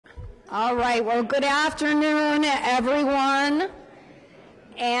All right, well, good afternoon, everyone.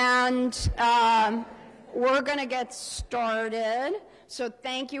 And we're going to get started. So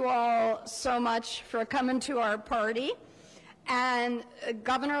thank you all so much for coming to our party. And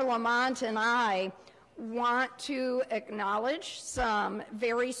Governor Lamont and I want to acknowledge some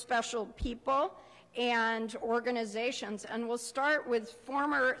very special people and organizations. And we'll start with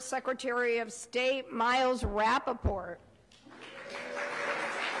former Secretary of State Miles Rappaport.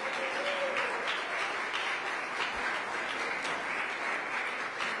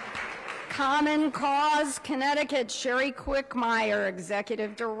 Common Cause Connecticut, Sherry Quickmeyer,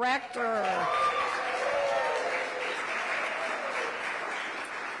 Executive Director.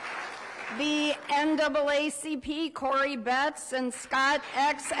 The NAACP, Corey Betts and Scott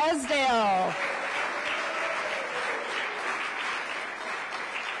X. Esdale.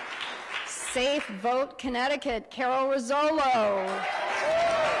 Safe Vote Connecticut, Carol Rizzolo.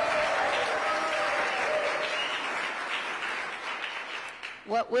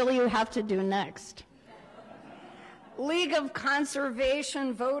 What will you have to do next? League of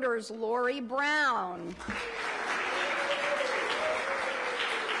Conservation Voters, Lori Brown.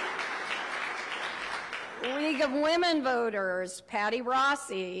 League of Women Voters, Patty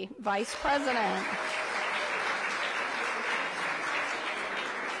Rossi, Vice President.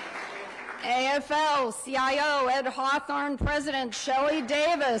 AFL-CIO Ed Hawthorne, President. Shelley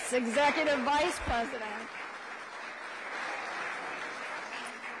Davis, Executive Vice President.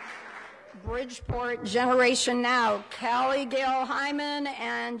 Bridgeport Generation Now, Callie Gale Hyman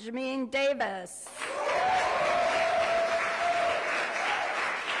and Jameen Davis.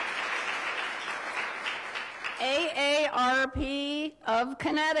 AARP of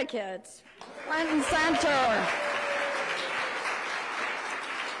Connecticut, Clinton Center.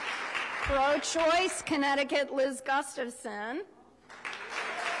 Pro-Choice Connecticut, Liz Gustafson.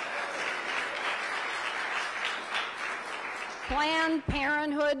 Planned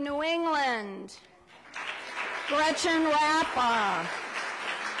Parenthood New England, Gretchen Rappa.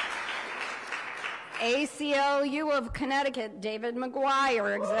 ACLU of Connecticut, David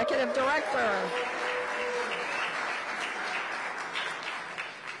McGuire, Executive Director.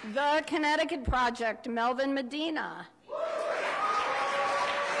 The Connecticut Project, Melvin Medina.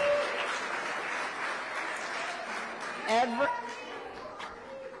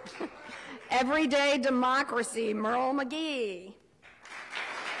 Everyday Democracy, Merle McGee.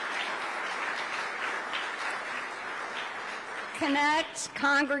 Connect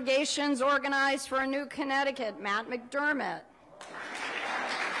Congregations Organized for a New Connecticut, Matt McDermott.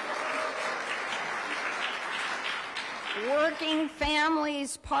 Working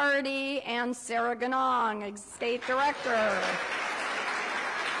Families Party and Sarah Ganong, State Director.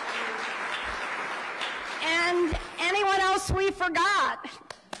 And anyone else we forgot?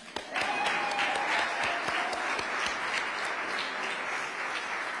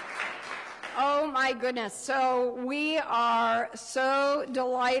 Oh my goodness, so we are so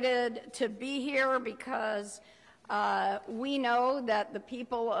delighted to be here because we know that the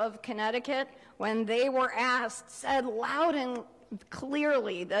people of Connecticut, when they were asked, said loud and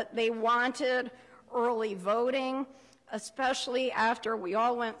clearly that they wanted early voting, especially after we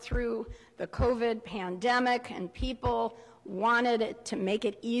all went through the COVID pandemic and people wanted it to make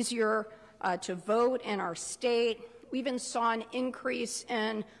it easier to vote in our state. We even saw an increase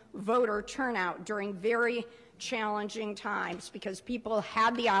in voter turnout during very challenging times because people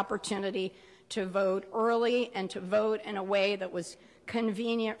had the opportunity to vote early and to vote in a way that was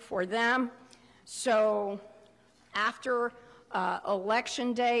convenient for them. So after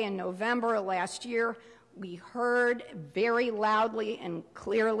Election Day in November last year, we heard very loudly and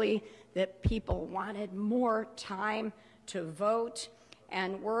clearly that people wanted more time to vote.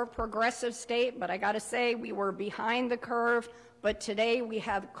 And we're a progressive state, but I gotta say, we were behind the curve, but today we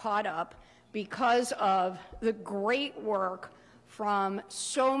have caught up because of the great work from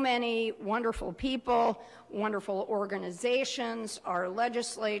so many wonderful people, wonderful organizations, our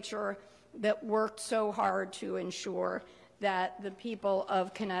legislature that worked so hard to ensure that the people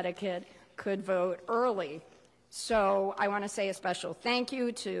of Connecticut could vote early. So I want to say a special thank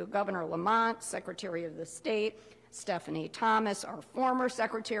you to Governor Lamont, Secretary of the State, Stephanie Thomas, our former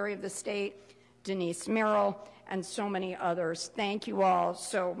Secretary of the State, Denise Merrill, and so many others. Thank you all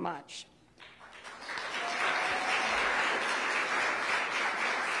so much.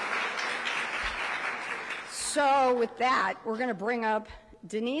 So with that, we're going to bring up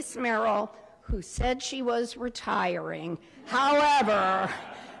Denise Merrill, who said she was retiring. However,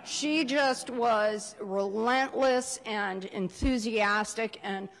 she just was relentless and enthusiastic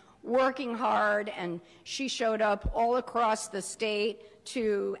and working hard, and she showed up all across the state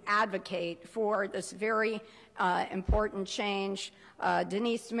to advocate for this very important change.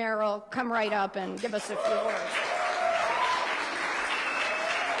 Denise Merrill, come right up and give us a few words.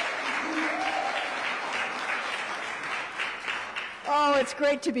 Oh, it's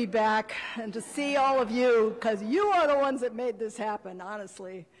great to be back and to see all of you, because you are the ones that made this happen,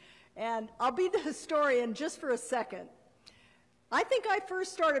 honestly. And I'll be the historian just for a second. I think I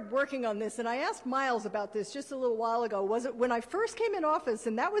first started working on this, and I asked Miles about this just a little while ago. Was it when I first came in office,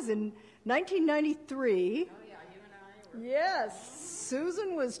 and that was in 1993? Oh, yeah, you and I were. Yes,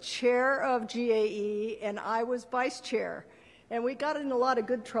 Susan was chair of GAE, and I was vice chair. And we got in a lot of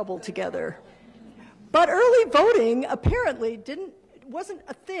good trouble together. But early voting apparently wasn't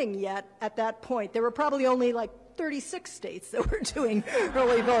a thing yet at that point. There were probably only like 36 states that were doing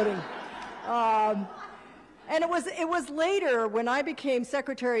early voting. And it was later, when I became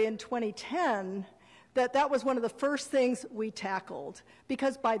secretary in 2010, that was one of the first things we tackled.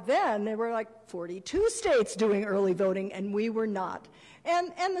 Because by then, there were like 42 states doing early voting, and we were not.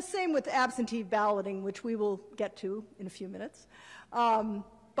 And the same with absentee balloting, which we will get to in a few minutes.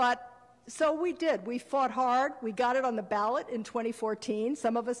 So we did. We fought hard. We got it on the ballot in 2014.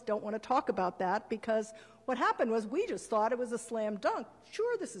 Some of us don't want to talk about that, because what happened was we just thought it was a slam dunk.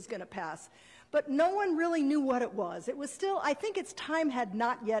 Sure, this is going to pass. But no one really knew what it was. It was still, I think its time had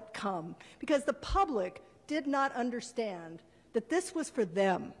not yet come, because the public did not understand that this was for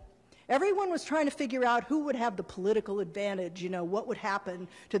them. Everyone was trying to figure out who would have the political advantage, what would happen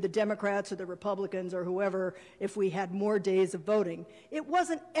to the Democrats or the Republicans or whoever if we had more days of voting. It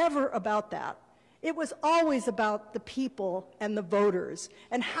wasn't ever about that. It was always about the people and the voters,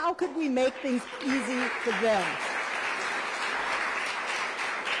 and how could we make things easy for them.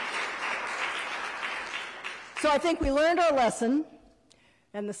 So I think we learned our lesson,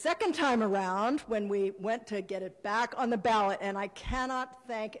 and the second time around, when we went to get it back on the ballot, and I cannot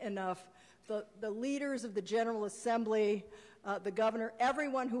thank enough the leaders of the General Assembly, the governor,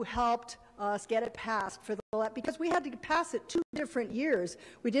 everyone who helped us get it passed, because we had to pass it 2 different years.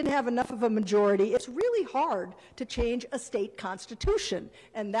 We didn't have enough of a majority. It's really hard to change a state constitution,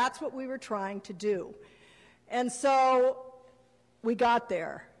 and that's what we were trying to do. And so we got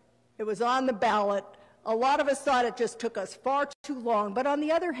there. It was on the ballot. A lot of us thought it just took us far too long, but on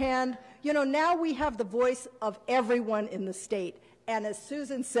the other hand, now we have the voice of everyone in the state. And as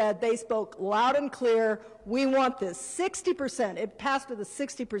Susan said, they spoke loud and clear. We want this 60%. It passed with a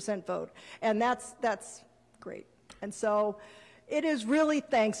 60% vote, and that's great. And so it is really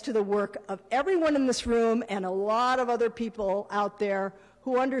thanks to the work of everyone in this room and a lot of other people out there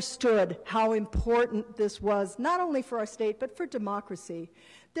who understood how important this was, not only for our state, but for democracy.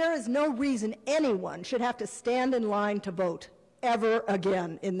 There is no reason anyone should have to stand in line to vote ever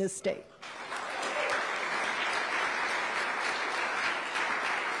again in this state.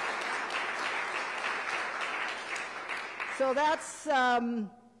 So that's,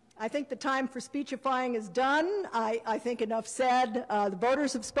 I think the time for speechifying is done. I think enough said. The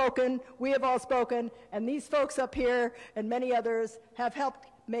voters have spoken, we have all spoken, and these folks up here and many others have helped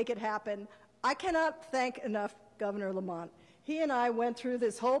make it happen. I cannot thank enough Governor Lamont. He and I went through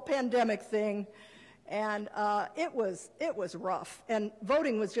this whole pandemic thing, and it was rough. And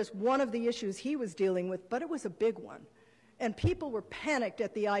voting was just one of the issues he was dealing with, but it was a big one. And people were panicked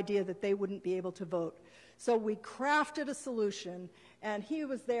at the idea that they wouldn't be able to vote. So we crafted a solution, and he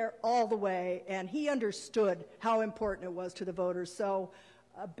was there all the way, and he understood how important it was to the voters. So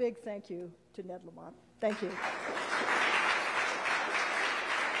a big thank you to Ned Lamont. Thank you.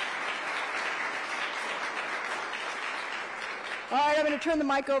 All right, I'm going to turn the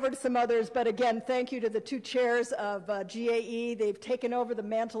mic over to some others, but again, thank you to the 2 chairs of GAE. They've taken over the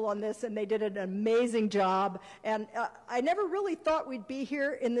mantle on this, and they did an amazing job. And I never really thought we'd be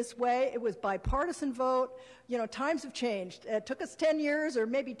here in this way. It was bipartisan vote. Times have changed. It took us 10 years or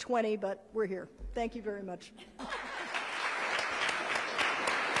maybe 20, but we're here. Thank you very much.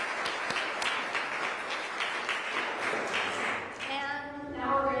 And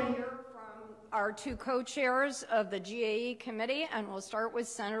now we're going to hear from our 2 co-chairs of the GAE committee, and we'll start with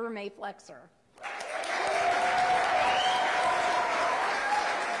Senator May Flexer.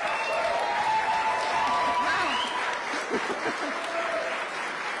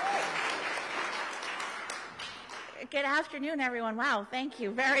 Good afternoon, everyone. Wow, thank you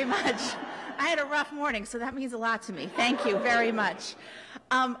very much. I had a rough morning, so that means a lot to me. Thank you very much.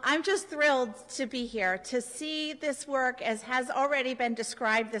 I'm just thrilled to be here to see this work, as has already been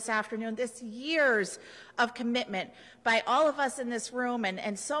described this afternoon, this years of commitment by all of us in this room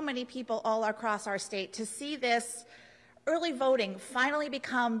and so many people all across our state, to see this early voting finally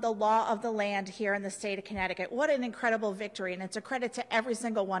become the law of the land here in the state of Connecticut. What an incredible victory, and it's a credit to every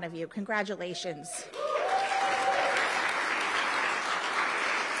single one of you. Congratulations.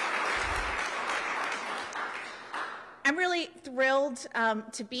 I'm really thrilled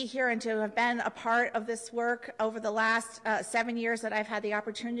to be here and to have been a part of this work over the last 7 years that I've had the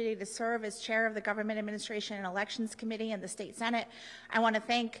opportunity to serve as chair of the Government Administration and Elections Committee in the State Senate. I want to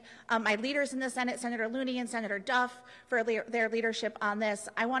thank my leaders in the Senate, Senator Looney and Senator Duff, for their leadership on this.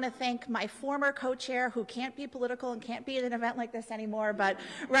 I want to thank my former co-chair, who can't be political and can't be at an event like this anymore, but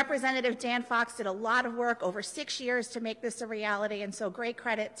Representative Dan Fox did a lot of work over 6 years to make this a reality, and so great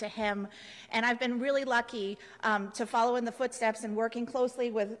credit to him. And I've been really lucky to follow in the footsteps and working closely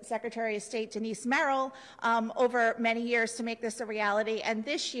with Secretary of State Denise Merrill over many years to make this a reality, and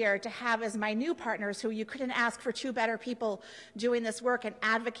this year to have as my new partners, who you couldn't ask for two better people doing this work and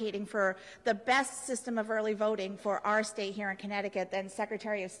advocating for the best system of early voting for our state here in Connecticut than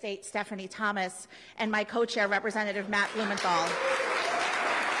Secretary of State Stephanie Thomas and my co-chair, Representative Matt Blumenthal.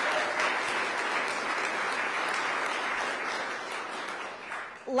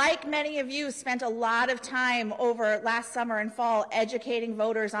 Like many of you, spent a lot of time over last summer and fall educating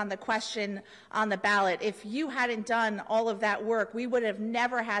voters on the question on the ballot. If you hadn't done all of that work, we would have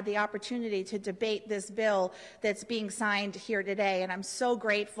never had the opportunity to debate this bill that's being signed here today. And I'm so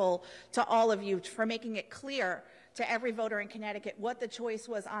grateful to all of you for making it clear to every voter in Connecticut what the choice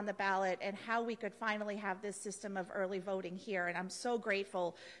was on the ballot and how we could finally have this system of early voting here. And I'm so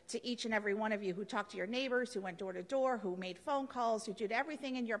grateful to each and every one of you who talked to your neighbors, who went door to door, who made phone calls, who did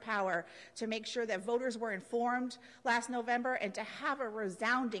everything in your power to make sure that voters were informed last November, and to have a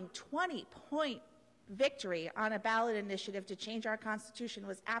resounding 20-point victory on a ballot initiative to change our Constitution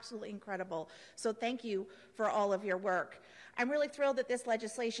was absolutely incredible. So thank you for all of your work. I'm really thrilled that this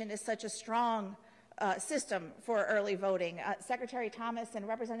legislation is such a strong system for early voting. Secretary Thomas and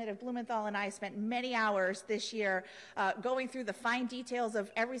Representative Blumenthal and I spent many hours this year going through the fine details of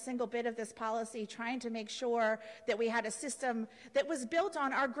every single bit of this policy, trying to make sure that we had a system that was built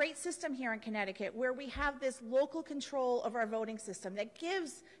on our great system here in Connecticut, where we have this local control of our voting system that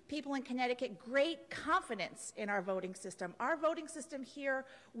gives people in Connecticut great confidence in our voting system. Our voting system here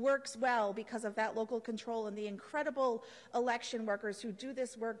works well because of that local control and the incredible election workers who do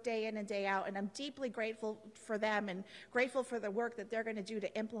this work day in and day out, and I'm deeply grateful for them and grateful for the work that they're going to do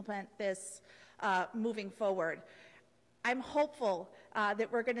to implement this moving forward. I'm hopeful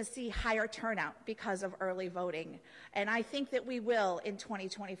that we're going to see higher turnout because of early voting, and I think that we will in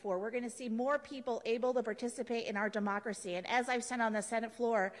 2024. We're going to see more people able to participate in our democracy, and as I've said on the Senate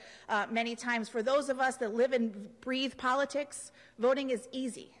floor many times, for those of us that live and breathe politics, voting is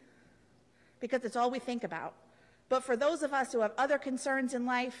easy because it's all we think about. But for those of us who have other concerns in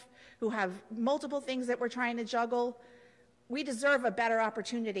life, who have multiple things that we're trying to juggle, we deserve a better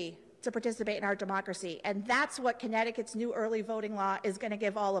opportunity to participate in our democracy. And that's what Connecticut's new early voting law is going to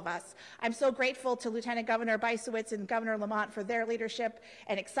give all of us. I'm so grateful to Lieutenant Governor Bysewicz and Governor Lamont for their leadership,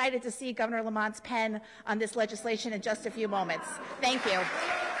 and excited to see Governor Lamont's pen on this legislation in just a few moments. Thank you.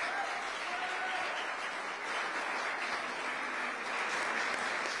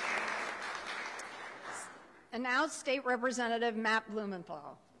 And now State Representative Matt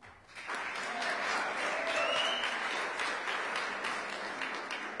Blumenthal.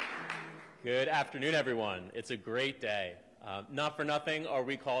 Good afternoon, everyone. It's a great day. Not for nothing are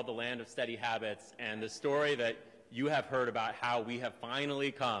we called the land of steady habits, and the story that you have heard about how we have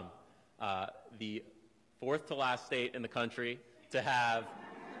finally come, the fourth to last state in the country to have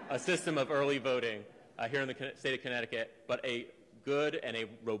a system of early voting here in the state of Connecticut, but a good and a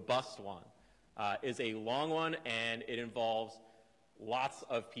robust one. Is a long one, and it involves lots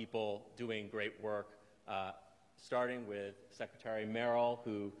of people doing great work, starting with Secretary Merrill,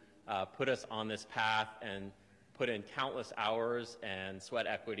 who put us on this path and put in countless hours and sweat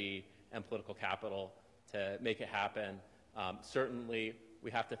equity and political capital to make it happen. Certainly, we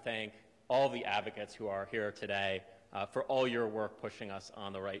have to thank all the advocates who are here today for all your work pushing us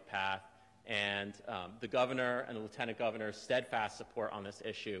on the right path, and the governor and the lieutenant governor's steadfast support on this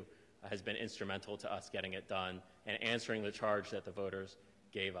issue has been instrumental to us getting it done and answering the charge that the voters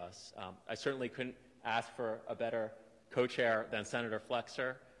gave us. I certainly couldn't ask for a better co-chair than Senator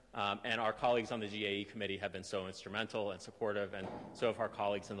Flexer, and our colleagues on the GAE committee have been so instrumental and supportive, and so have our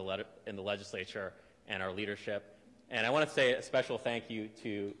colleagues in the legislature and our leadership. And I want to say a special thank you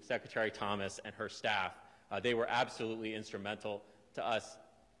to Secretary Thomas and her staff. They were absolutely instrumental to us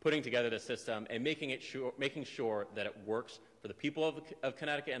putting together the system and making sure that it works for the people of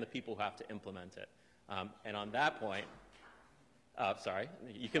Connecticut and the people who have to implement it. And on that point, sorry,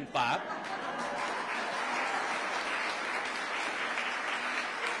 you can clap.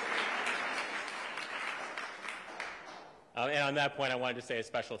 And on that point, I wanted to say a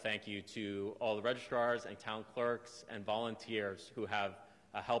special thank you to all the registrars and town clerks and volunteers who have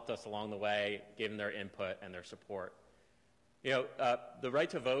helped us along the way, given their input and their support. You know, the right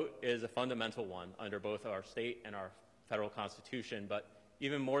to vote is a fundamental one under both our state and our federal constitution, but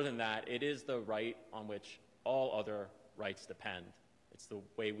even more than that, it is the right on which all other rights depend. It's the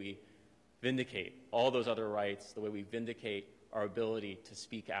way we vindicate all those other rights, the way we vindicate our ability to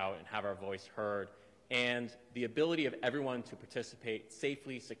speak out and have our voice heard, and the ability of everyone to participate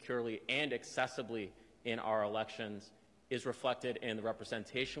safely, securely, and accessibly in our elections is reflected in the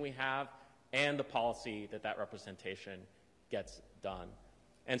representation we have and the policy that that representation gets done.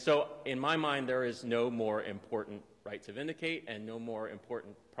 And so, in my mind, there is no more important right to vindicate and no more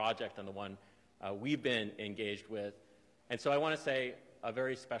important project than the one we've been engaged with. And so I want to say a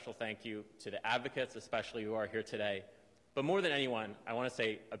very special thank you to the advocates, especially who are here today. But more than anyone, I want to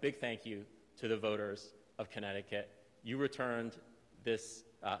say a big thank you to the voters of Connecticut. You returned this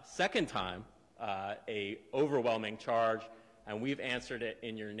second time a overwhelming charge, and we've answered it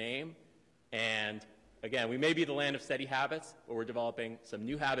in your name. And again, we may be the land of steady habits, but we're developing some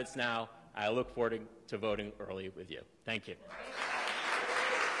new habits now. I look forward to voting early with you. Thank you.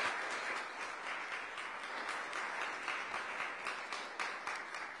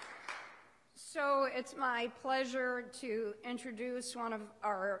 So it's my pleasure to introduce one of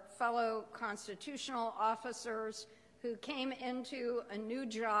our fellow constitutional officers who came into a new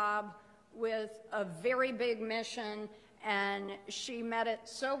job with a very big mission, and she met it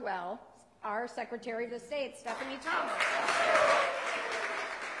so well, our Secretary of the State, Stephanie Thomas.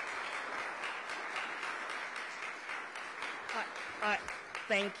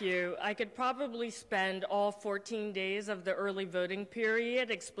 Thank you. I could probably spend all 14 days of the early voting period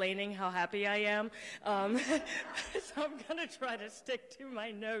explaining how happy I am. So I'm going to try to stick to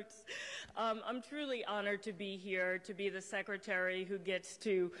my notes. I'm truly honored to be here, to be the secretary who gets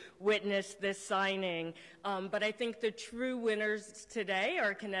to witness this signing. But I think the true winners today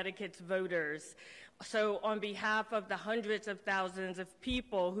are Connecticut's voters. So on behalf of the hundreds of thousands of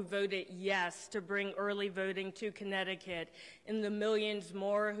people who voted yes to bring early voting to Connecticut, and the millions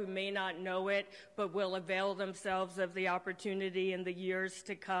more who may not know it but will avail themselves of the opportunity in the years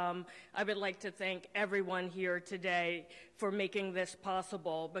to come, I would like to thank everyone here today for making this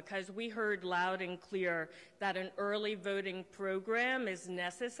possible, because we heard loud and clear that an early voting program is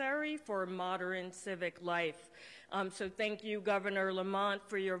necessary for modern civic life. So thank you, Governor Lamont,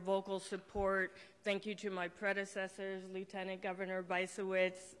 for your vocal support. Thank you to my predecessors, Lieutenant Governor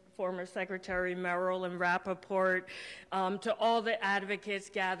Bysewicz, former Secretary Merrill and Rappaport, to all the advocates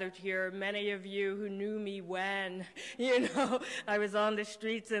gathered here, many of you who knew me when, I was on the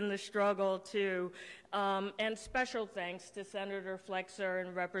streets in the struggle too. And special thanks to Senator Flexer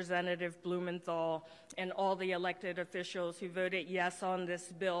and Representative Blumenthal and all the elected officials who voted yes on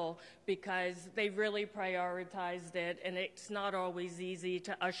this bill, because they really prioritized it, and it's not always easy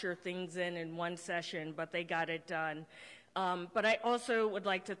to usher things in one session, but they got it done. But I also would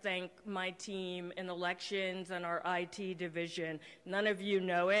like to thank my team in elections and our IT division. None of you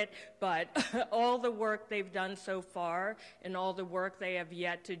know it, but all the work they've done so far and all the work they have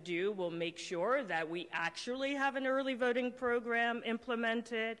yet to do will make sure that we actually have an early voting program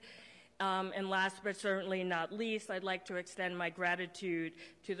implemented. And last but certainly not least, I'd like to extend my gratitude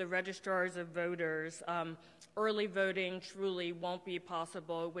to the registrars of voters. Early voting truly won't be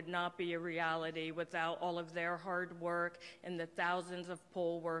possible, it would not be a reality without all of their hard work and the thousands of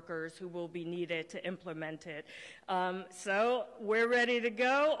poll workers who will be needed to implement it. So we're ready to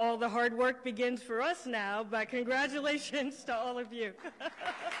go. All the hard work begins for us now, but congratulations to all of you.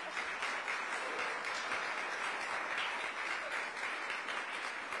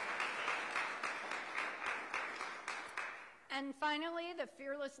 And finally, the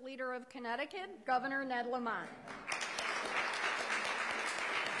fearless leader of Connecticut, Governor Ned Lamont.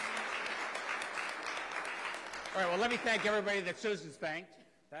 All right, well, let me thank everybody that Susan's thanked.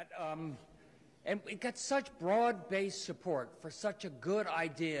 And we got such broad-based support for such a good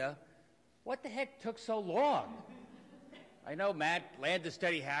idea. What the heck took so long? I know, Matt, land of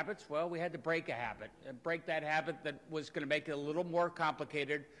steady habits. Well, we had to break a habit, and break that habit that was going to make it a little more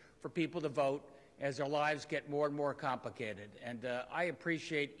complicated for people to vote as their lives get more and more complicated. And I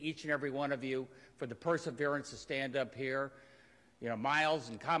appreciate each and every one of you for the perseverance to stand up here. You know, Miles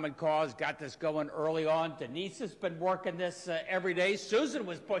and Common Cause got this going early on. Denise has been working this every day. Susan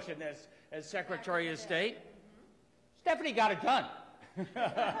was pushing this as Secretary of State. Stephanie got it done.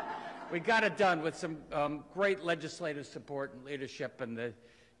 We got it done with some great legislative support and leadership in the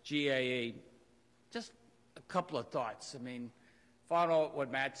GAE. Just a couple of thoughts. I mean, follow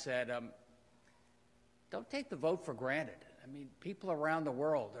what Matt said. don't take the vote for granted. I mean, people around the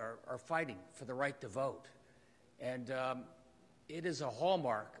world are fighting for the right to vote. And it is a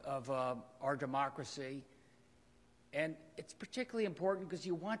hallmark of our democracy. And it's particularly important because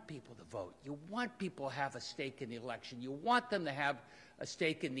you want people to vote. You want people to have a stake in the election. You want them to have a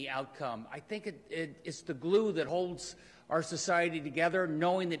stake in the outcome. I think it's the glue that holds our society together,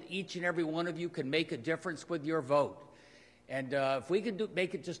 knowing that each and every one of you can make a difference with your vote. And if we can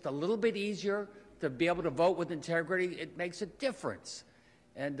make it just a little bit easier to be able to vote with integrity, it makes a difference.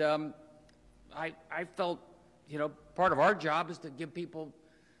 And I felt, you know, part of our job is to give people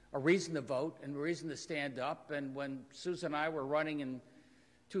a reason to vote and a reason to stand up. And when Susan and I were running in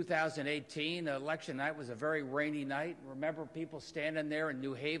 2018, election night was a very rainy night. Remember people standing there in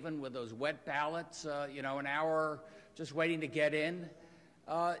New Haven with those wet ballots, you know, an hour just waiting to get in.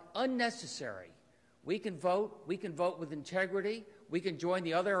 Unnecessary. We can vote with integrity. We can join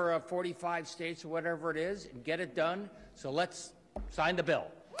the other 45 states or whatever it is and get it done. So let's sign the bill.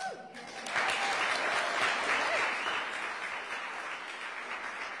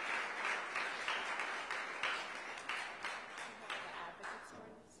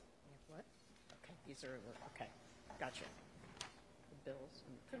 Okay, gotcha. The bills.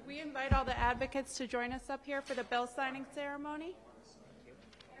 Could we invite all the advocates to join us up here for the bill signing ceremony?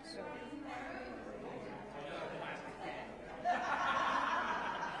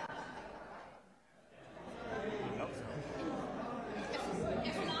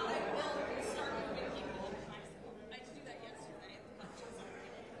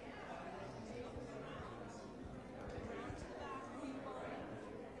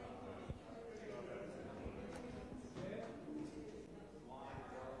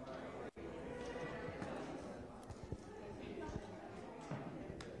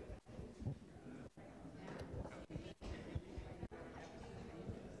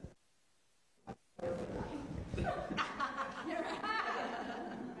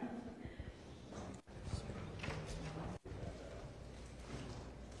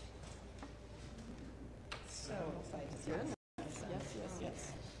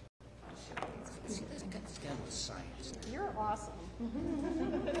 You're awesome.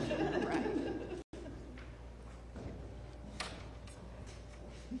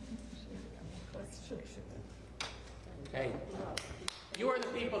 Hey, you are the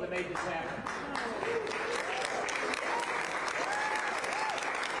people that made this happen.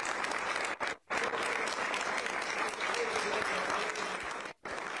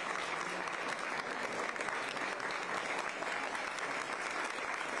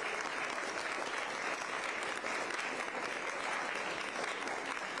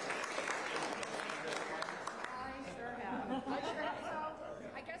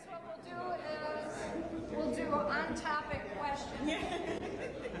 I guess what we'll do is we'll do on-topic questions.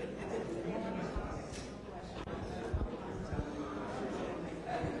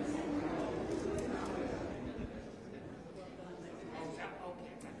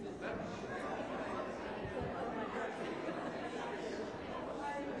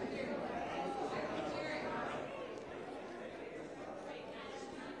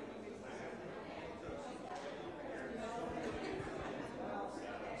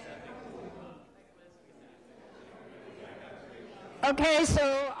 Okay,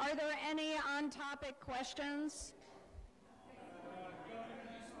 so are there any on-topic questions?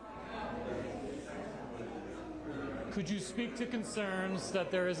 Could you speak to concerns that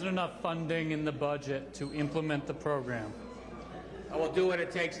there isn't enough funding in the budget to implement the program? I will do what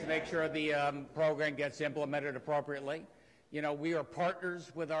it takes to make sure the program gets implemented appropriately. You know, we are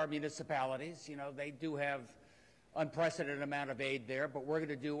partners with our municipalities. You know, they do have unprecedented amount of aid there, but we're going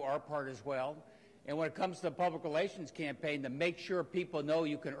to do our part as well. And when it comes to the public relations campaign, to make sure people know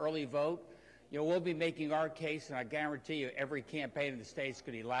you can early vote, you know, we'll be making our case, and I guarantee you every campaign in the state is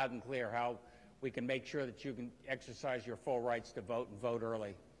going to be loud and clear how we can make sure that you can exercise your full rights to vote and vote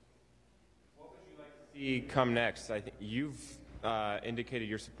early. What would you like to see come next? I think you've indicated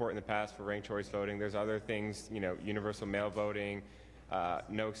your support in the past for ranked choice voting. There's other things, you know, universal mail voting,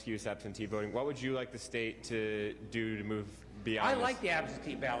 no excuse absentee voting. What would you like the state to do to move beyond I this? like the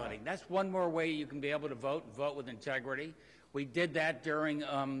absentee balloting. That's one more way you can be able to vote and vote with integrity. We did that during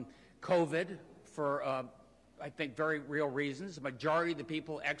COVID for, I think, very real reasons. The majority of the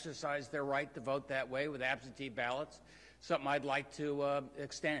people exercised their right to vote that way with absentee ballots, something I'd like to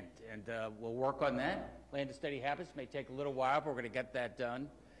extend. And we'll work on that. Land of Steady Habits may take a little while, but we're going to get that done.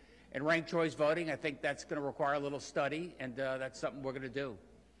 And ranked choice voting, I think that's going to require a little study, and that's something we're going to do.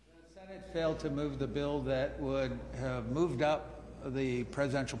 The Senate failed to move the bill that would have moved up the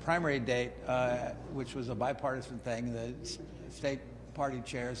presidential primary date, which was a bipartisan thing. The state party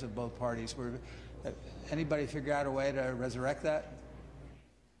chairs of both parties were Anybody figure out a way to resurrect that?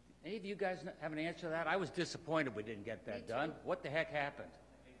 Any of you guys have an answer to that? I was disappointed we didn't get that done. What the heck happened?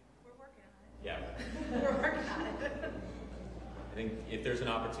 We're working on it. Yeah. We're working on it. I think if there's an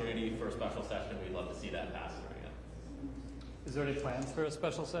opportunity for a special session, we'd love to see that pass through again. Is there any plans for a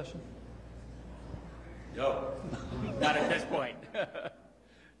special session? No, not at this point.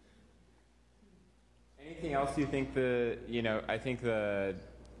 Anything else you think I think the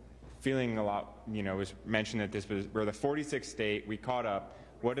feeling a lot, was mentioned that we're the 46th state, we caught up.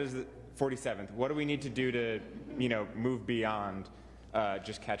 What is the 47th? What do we need to do to, move beyond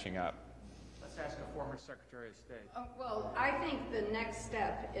just catching up? Let's ask a former Secretary of State. Well, I think the next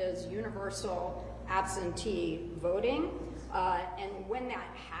step is universal absentee voting. And when that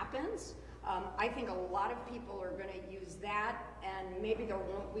happens, I think a lot of people are going to use that, and maybe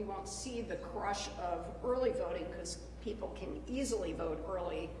we won't see the crush of early voting because people can easily vote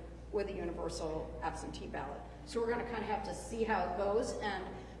early with a universal absentee ballot. So we're going to kind of have to see how it goes and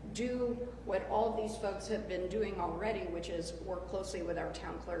do what all these folks have been doing already, which is work closely with our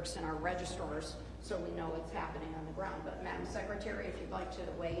town clerks and our registrars so we know what's happening on the ground. But Madam Secretary, if you'd like to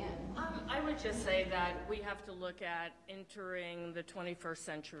weigh in. I would just say that we have to look at entering the 21st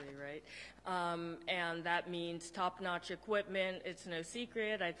century, right? And that means top-notch equipment. It's no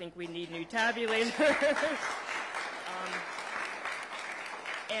secret. I think we need new tabulators.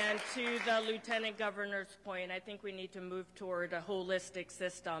 And to the Lieutenant Governor's point, I think we need to move toward a holistic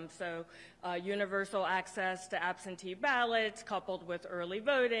system. So universal access to absentee ballots coupled with early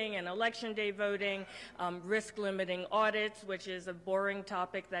voting and election day voting, risk limiting audits, which is a boring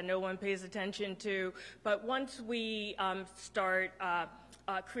topic that no one pays attention to. But once we start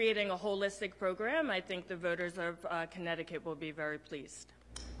creating a holistic program, I think the voters of Connecticut will be very pleased.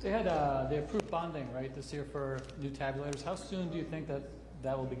 They approved bonding, right, this year for new tabulators. How soon do you think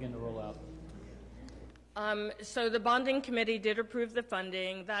that will begin to roll out? So the bonding committee did approve the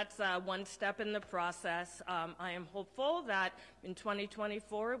funding. That's one step in the process. I am hopeful that in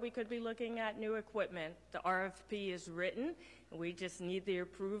 2024 we could be looking at new equipment. The RFP is written, and we just need the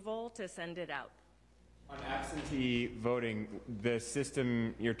approval to send it out. On absentee voting, the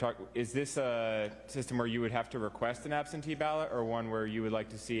system you're talking, is this a system where you would have to request an absentee ballot, or one where you would like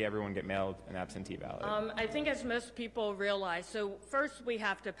to see everyone get mailed an absentee ballot? I think as most people realize, so first we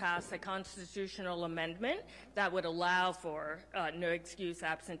have to pass a constitutional amendment that would allow for no excuse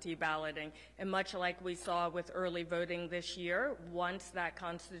absentee balloting. And much like we saw with early voting this year, once that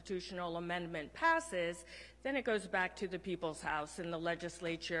constitutional amendment passes, then it goes back to the People's House, and the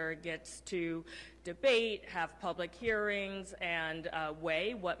legislature gets to debate, have public hearings, and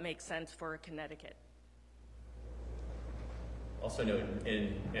weigh what makes sense for Connecticut. Also note,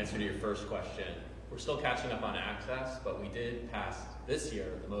 in answer to your first question, we're still catching up on access, but we did pass this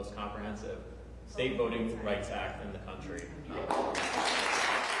year the most comprehensive state voting rights act in the country.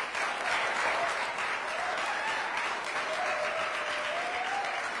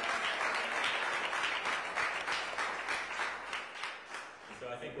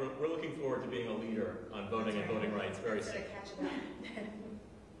 We're looking forward to being a leader on voting and voting rights very soon.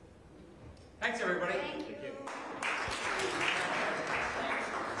 Thanks, everybody. Thank you.